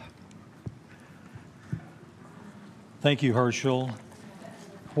 Thank you, Herschel.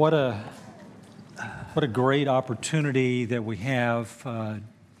 What a great opportunity that we have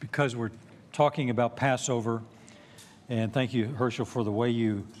because we're talking about Passover. And thank you, Herschel, for the way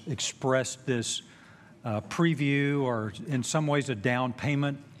you expressed this preview, or in some ways a down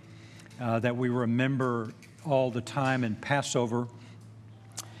payment that we remember all the time in Passover.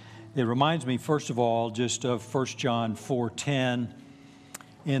 It reminds me, first of all, just of 1 John 4:10.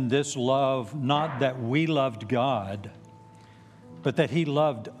 In this love, not that we loved God, but that he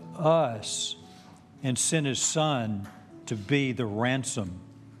loved us and sent his Son to be the ransom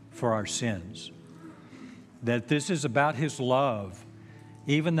for our sins. That this is about his love.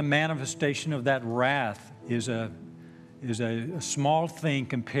 Even the manifestation of that wrath is a small thing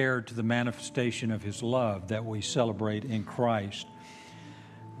compared to the manifestation of his love that we celebrate in Christ.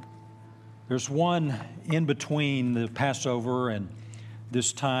 There's one in between the Passover and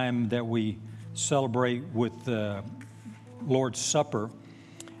this time that we celebrate with the Lord's Supper.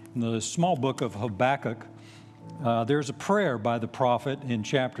 In the small book of Habakkuk, there's a prayer by the prophet in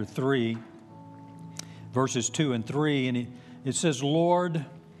chapter 3, verses 2 and 3, and it says, Lord,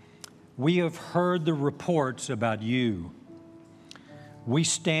 we have heard the reports about you. We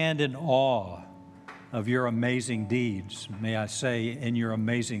stand in awe of your amazing deeds, may I say, and your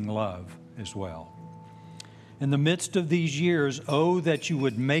amazing love as well. In the midst of these years, oh, that you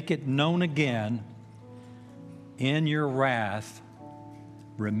would make it known again. In your wrath,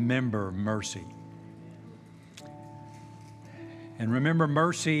 remember mercy. And remember,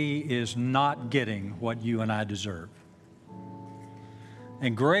 mercy is not getting what you and I deserve.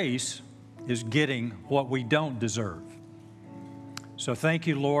 And grace is getting what we don't deserve. So thank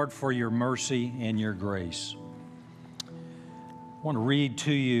you, Lord, for your mercy and your grace. I want to read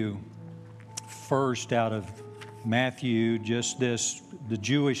to you first out of Matthew, just this, the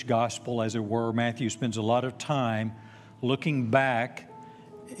Jewish gospel, as it were. Matthew spends a lot of time looking back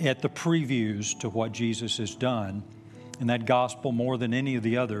at the previews to what Jesus has done. And that gospel, more than any of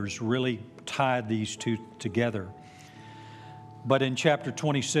the others, really tied these two together. But in chapter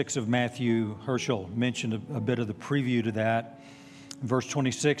 26 of Matthew, Herschel mentioned a bit of the preview to that. Verse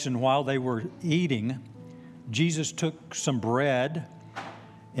 26, and while they were eating, Jesus took some bread,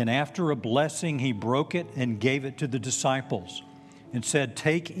 and after a blessing, he broke it and gave it to the disciples and said,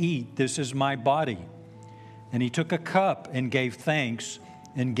 take, eat, this is my body. And he took a cup and gave thanks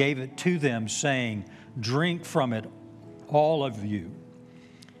and gave it to them, saying, drink from it, all of you.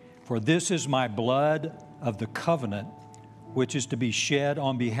 For this is my blood of the covenant, which is to be shed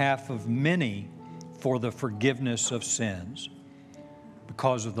on behalf of many for the forgiveness of sins.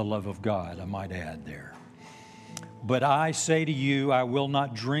 Because of the love of God, I might add there. But I say to you, I will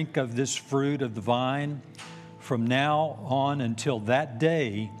not drink of this fruit of the vine from now on until that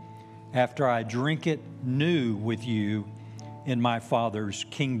day after I drink it new with you in my Father's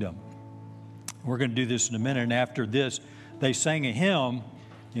kingdom. We're going to do this in a minute. And after this, they sang a hymn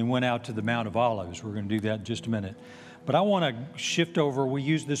and went out to the Mount of Olives. We're going to do that in just a minute. But I want to shift over. We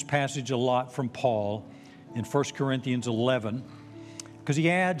use this passage a lot from Paul in 1 Corinthians 11. Because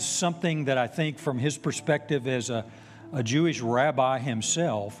he adds something that I think from his perspective as a a Jewish rabbi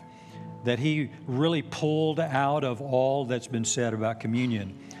himself, that he really pulled out of all that's been said about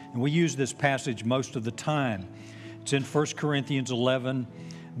communion. And we use this passage most of the time. It's in 1 Corinthians 11,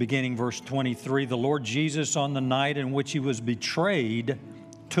 beginning verse 23. The Lord Jesus, on the night in which he was betrayed,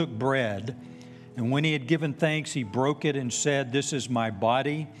 took bread, and when he had given thanks, he broke it and said, "This is my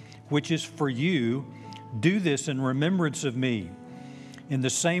body, which is for you. Do this in remembrance of me." In the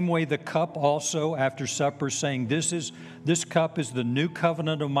same way, the cup also after supper, saying, This cup is the new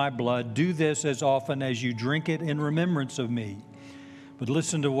covenant of my blood. Do this as often as you drink it in remembrance of me. But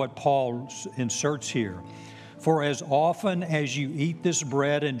listen to what Paul inserts here. For as often as you eat this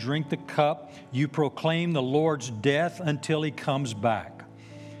bread and drink the cup, you proclaim the Lord's death until he comes back.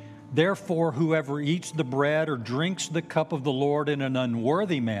 Therefore, whoever eats the bread or drinks the cup of the Lord in an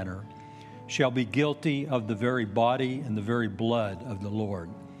unworthy manner shall be guilty of the very body and the very blood of the Lord.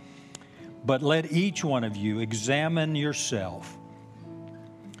 But let each one of you examine yourself,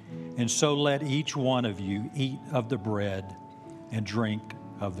 and so let each one of you eat of the bread and drink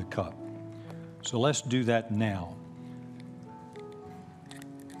of the cup. So let's do that now.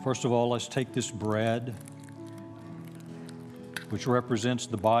 First of all, let's take this bread, which represents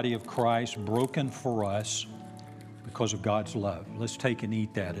the body of Christ broken for us because of God's love. Let's take and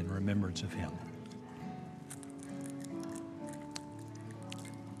eat that in remembrance of him.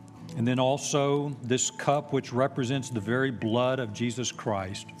 And then also this cup, which represents the very blood of Jesus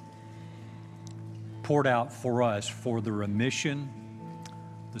Christ, poured out for us for the remission,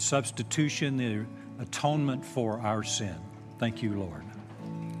 the substitution, the atonement for our sin. Thank you, Lord.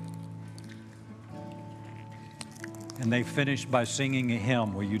 And they finished by singing a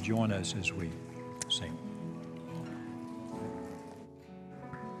hymn. Will you join us as we sing?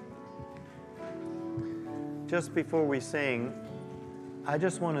 Just before we sing, I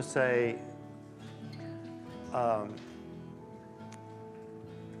just want to say,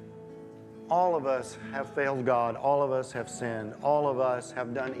 all of us have failed God. All of us have sinned. All of us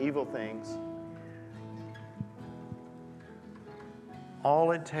have done evil things.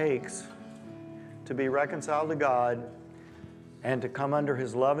 All it takes to be reconciled to God and to come under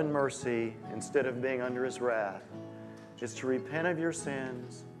his love and mercy instead of being under his wrath is to repent of your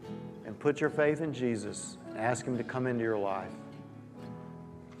sins and put your faith in Jesus and ask him to come into your life.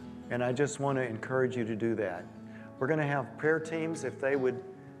 And I just want to encourage you to do that. We're going to have prayer teams. If they would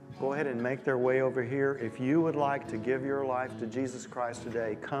go ahead and make their way over here. If you would like to give your life to Jesus Christ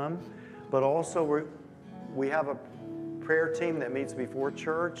today, come. But also we have a prayer team that meets before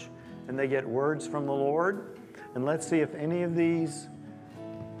church, and they get words from the Lord. And let's see if any of these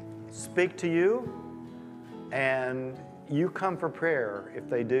speak to you, and you come for prayer if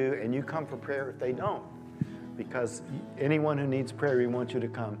they do, and you come for prayer if they don't. Because anyone who needs prayer, we want you to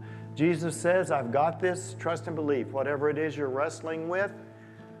come. Jesus says, I've got this, trust and believe. Whatever it is you're wrestling with,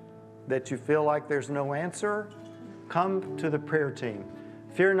 that you feel like there's no answer, come to the prayer team.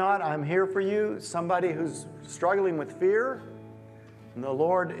 Fear not, I'm here for you. Somebody who's struggling with fear, and the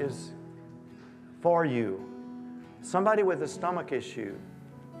Lord is for you. Somebody with a stomach issue,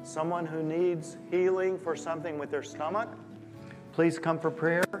 someone who needs healing for something with their stomach, please come for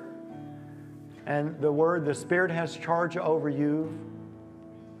prayer. And the Spirit has charge over you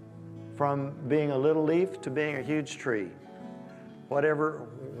from being a little leaf to being a huge tree. Wherever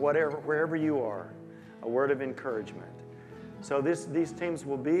you are, a word of encouragement. So these teams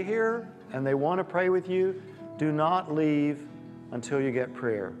will be here, and they want to pray with you. Do not leave until you get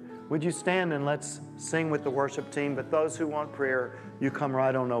prayer. Would you stand and let's sing with the worship team? But those who want prayer, you come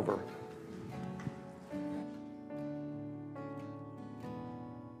right on over.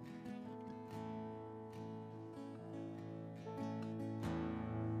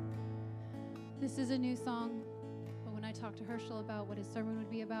 This is a new song, but when I talked to Herschel about what his sermon would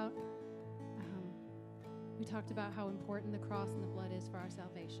be about, we talked about how important the cross and the blood is for our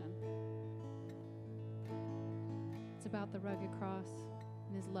salvation. It's about the rugged cross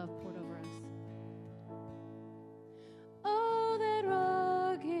and his love poured over us. Oh, that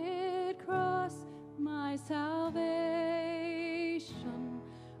rugged cross, my salvation,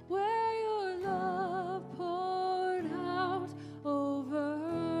 where your love poured out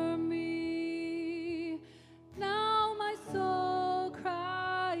over me. Now my soul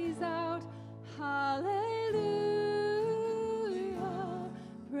cries out, hallelujah,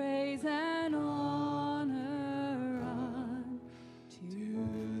 praise and honor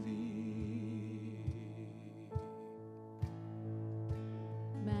unto thee.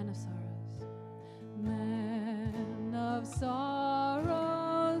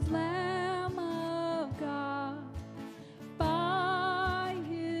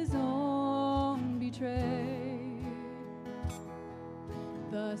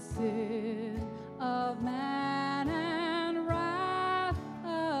 the sin of man and wrath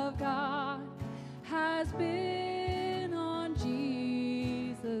of God has been on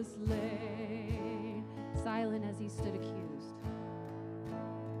Jesus laid, silent as he stood accused.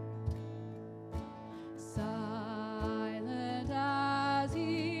 Silent as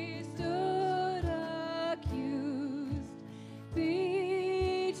he stood accused,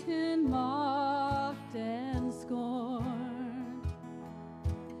 beaten, mocked, and scorned,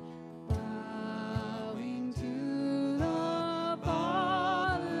 bowing to the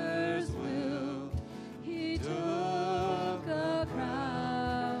Father's will, he took a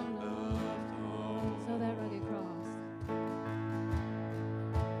crown of thorns. So that rugged cross.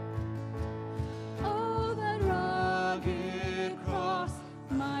 Oh, that rugged cross,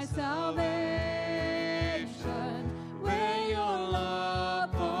 my salvation, where your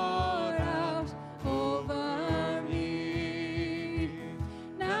love poured out over me.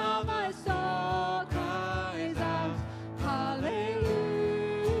 Now my soul cries out,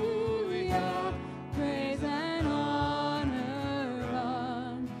 hallelujah, praise and honor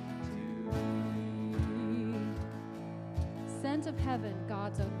unto thee. Sent of heaven,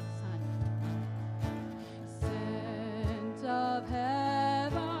 God's own Son. Sent of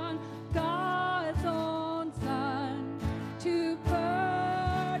heaven, God's own Son, to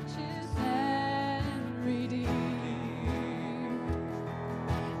purchase and redeem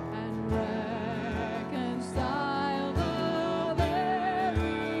and reconcile the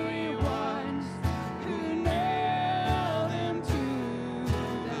very ones who nailed him to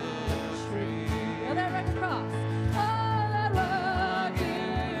that tree. Oh, that rugged cross. Oh, that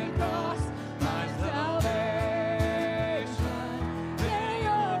rugged cross, my salvation, there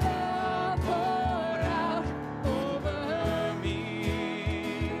your love poured out over me.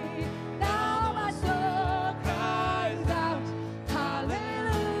 Now my soul cries out,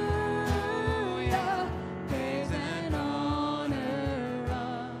 hallelujah, praise and honor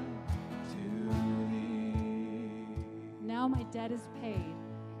unto thee. Now my debt is paid.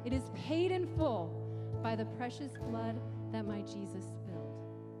 It is paid in full by the precious blood that my Jesus spilled.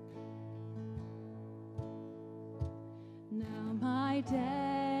 Now my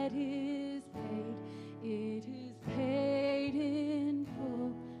debt is paid. It is paid in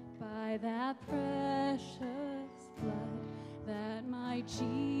full by that precious blood that my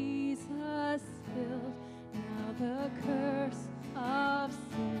Jesus spilled. Now the curse of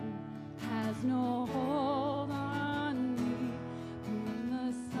sin has no hold on me. Whom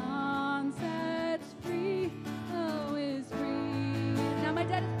the Son sets free, oh, is free. Now my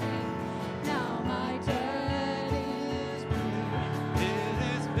debt is paid. Now my debt is paid. It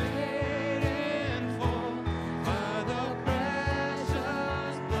is paid in full by the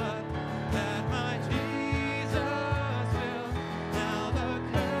precious blood that my Jesus spilled. Now the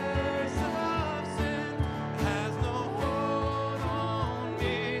curse of sin has no hold on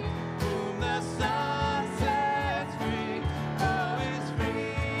me. Whom the Son sets free, oh, is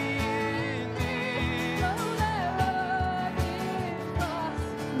free indeed. Oh, that rugged cross,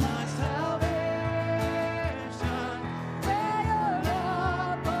 My salvation, where your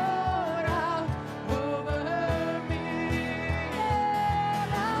love poured out over me.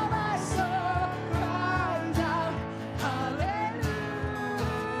 now my soul cries out,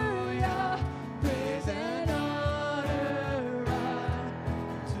 hallelujah, praise and honor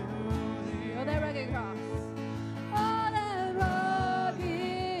unto thee. Oh, that rugged cross. Oh, that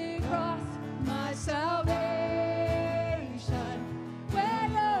rugged cross, my salvation, where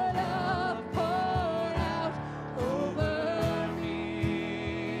your love poured out over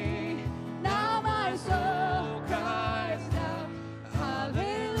me. Now my soul cries out,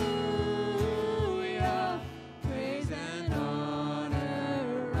 hallelujah, praise and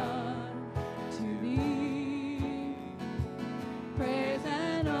honor unto thee. Praise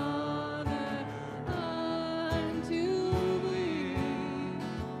and honor unto thee.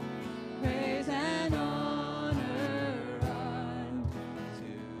 Praise and honor unto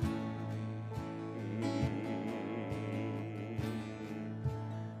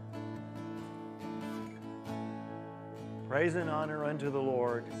Praise and honor unto the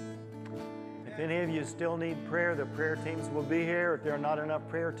Lord. If any of you still need prayer, the prayer teams will be here. If there are not enough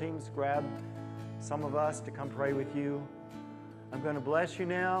prayer teams, grab some of us to come pray with you. I'm going to bless you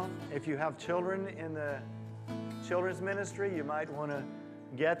now. If you have children in the children's ministry, you might want to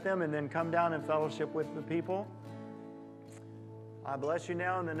get them and then come down and fellowship with the people. I bless you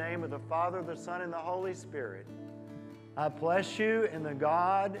now in the name of the Father, the Son, and the Holy Spirit. I bless you in the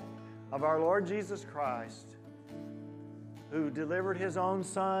God of our Lord Jesus Christ, who delivered his own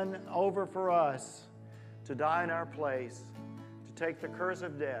Son over for us to die in our place, to take the curse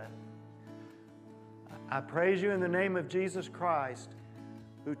of death. I praise you in the name of Jesus Christ,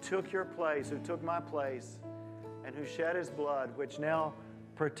 who took your place, who took my place, and who shed his blood, which now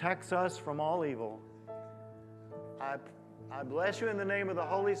protects us from all evil. I bless you in the name of the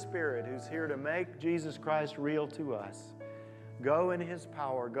Holy Spirit, who's here to make Jesus Christ real to us. Go in his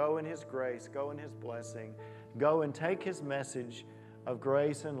power, go in his grace, go in his blessing. Go and take his message of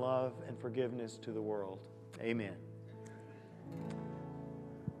grace and love and forgiveness to the world. Amen.